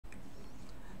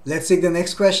Let's take the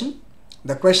next question.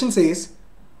 The question says,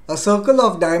 a circle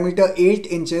of diameter 8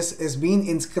 inches is being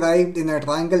inscribed in a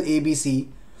triangle ABC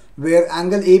where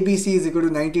angle ABC is equal to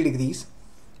 90 degrees.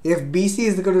 If BC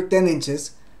is equal to 10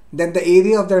 inches, then the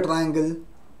area of the triangle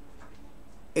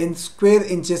in square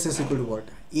inches is equal to what?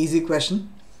 Easy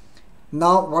question.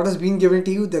 Now what has been given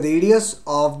to you? The radius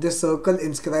of this circle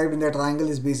inscribed in the triangle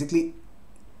is basically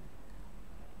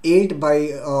 8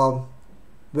 by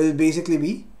will basically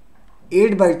be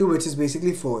 8 by 2, which is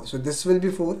basically 4. So this will be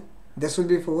 4, this will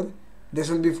be 4, this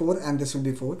will be 4, and this will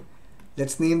be 4.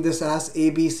 Let's name this as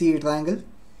ABC triangle.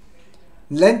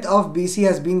 Length of BC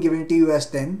has been given to you as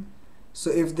 10. So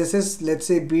if this is, let's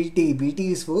say,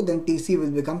 BT is 4, then TC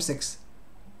will become 6.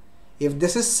 If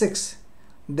this is 6,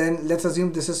 then let's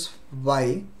assume this is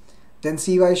Y, then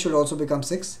CY should also become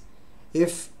 6.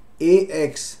 If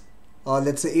AX, or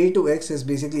let's say A to X is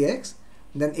basically X,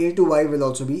 then A to Y will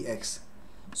also be X.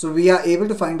 So we are able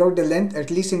to find out the length at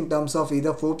least in terms of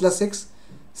either 4 plus 6,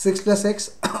 6 plus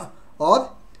X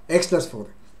or X plus 4.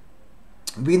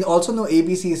 We also know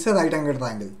ABC is a right angle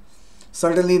triangle.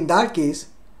 Certainly in that case,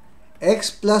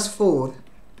 X plus 4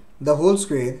 the whole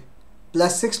square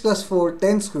plus 6 plus 4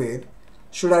 10 square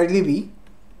should ideally be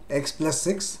X plus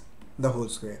 6 the whole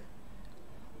square.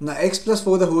 Now X plus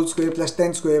 4 the whole square plus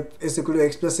 10 square is equal to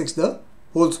X plus 6 the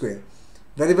whole square.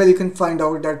 Very well, you can find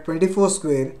out that 24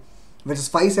 square, which is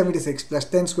 576, plus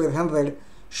 10 square 100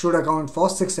 should account for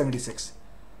 676.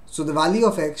 So the value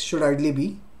of X should ideally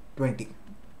be 20.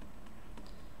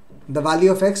 The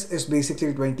value of X is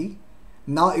basically 20.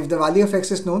 Now if the value of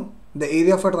X is known, the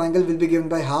area of a triangle will be given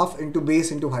by half into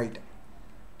base into height.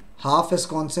 Half is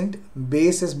constant,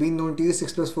 base has been known to you,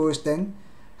 6 plus 4 is 10,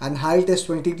 and height is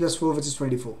 20 plus 4, which is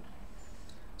 24.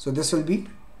 So this will be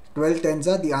 12 tens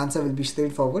are, the answer will be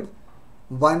straightforward,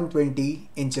 120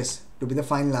 inches to be the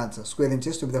final answer, square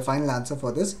inches to be the final answer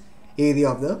for this area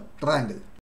of the triangle.